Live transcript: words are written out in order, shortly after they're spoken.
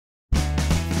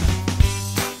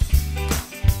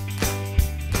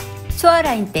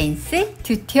초아라인댄스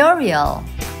튜토리얼.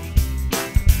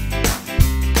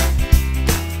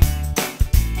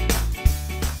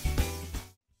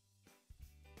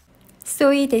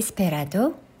 Soy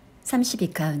Desperado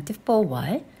 32카운트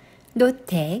forward, no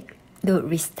tag, no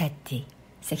restart.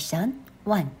 섹션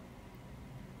 1.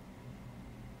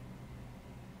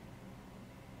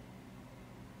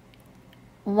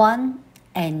 One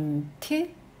and two,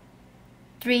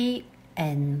 three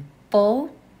and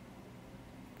four,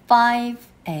 5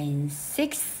 and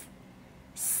 6,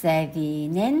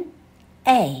 7 and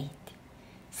 8.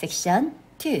 섹션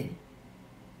 2.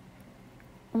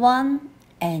 1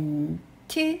 and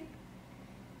 2,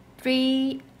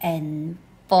 3 and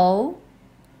 4,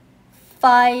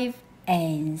 5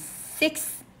 and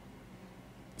 6,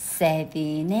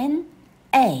 7 and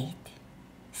 8.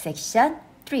 섹션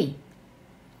 3.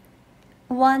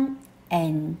 1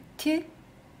 and 2,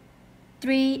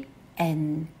 3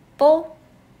 and 4,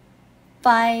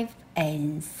 5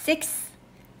 and 6,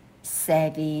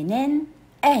 7 and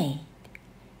 8.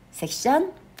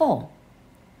 섹션 4.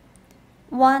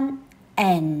 1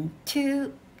 and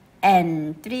 2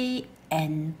 and 3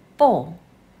 and 4,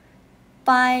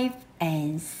 5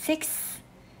 and 6,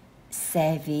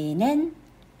 7 and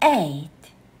 8.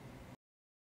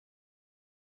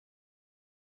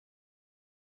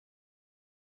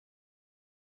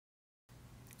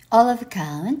 All of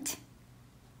count.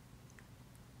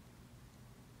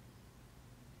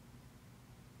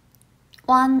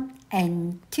 1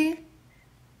 and 2,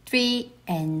 3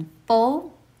 and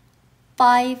 4,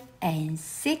 5 and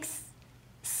 6,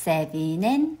 7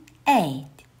 and 8.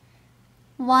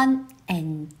 1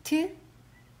 and 2,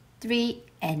 3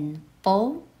 and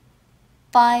 4,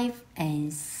 5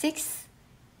 and 6,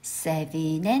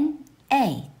 7 and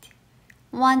 8.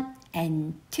 1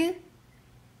 and 2,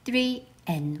 3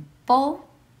 and 4,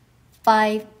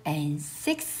 5 and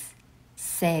 6,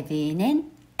 7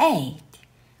 and 8.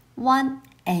 1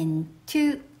 and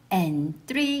 2 and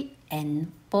 3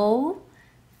 and 4,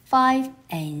 5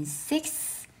 and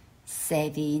 6,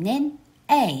 7 and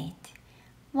 8.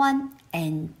 1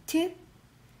 and 2,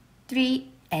 3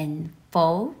 and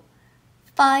 4,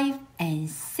 5 and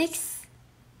 6,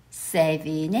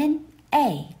 7 and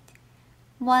 8.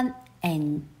 1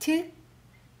 and 2,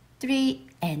 3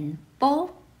 and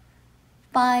 4,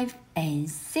 5 and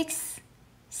 6,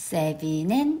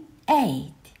 7 and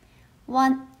 8.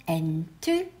 1 and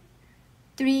 2,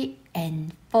 3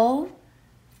 and 4,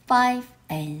 5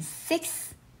 and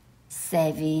 6,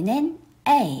 7 and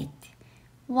 8.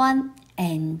 1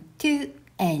 and 2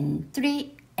 and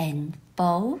 3 and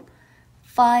 4,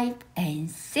 5 and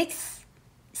 6,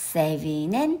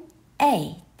 7 and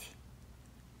 8.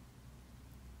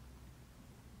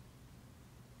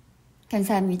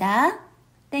 감사합니다.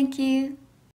 Thank you.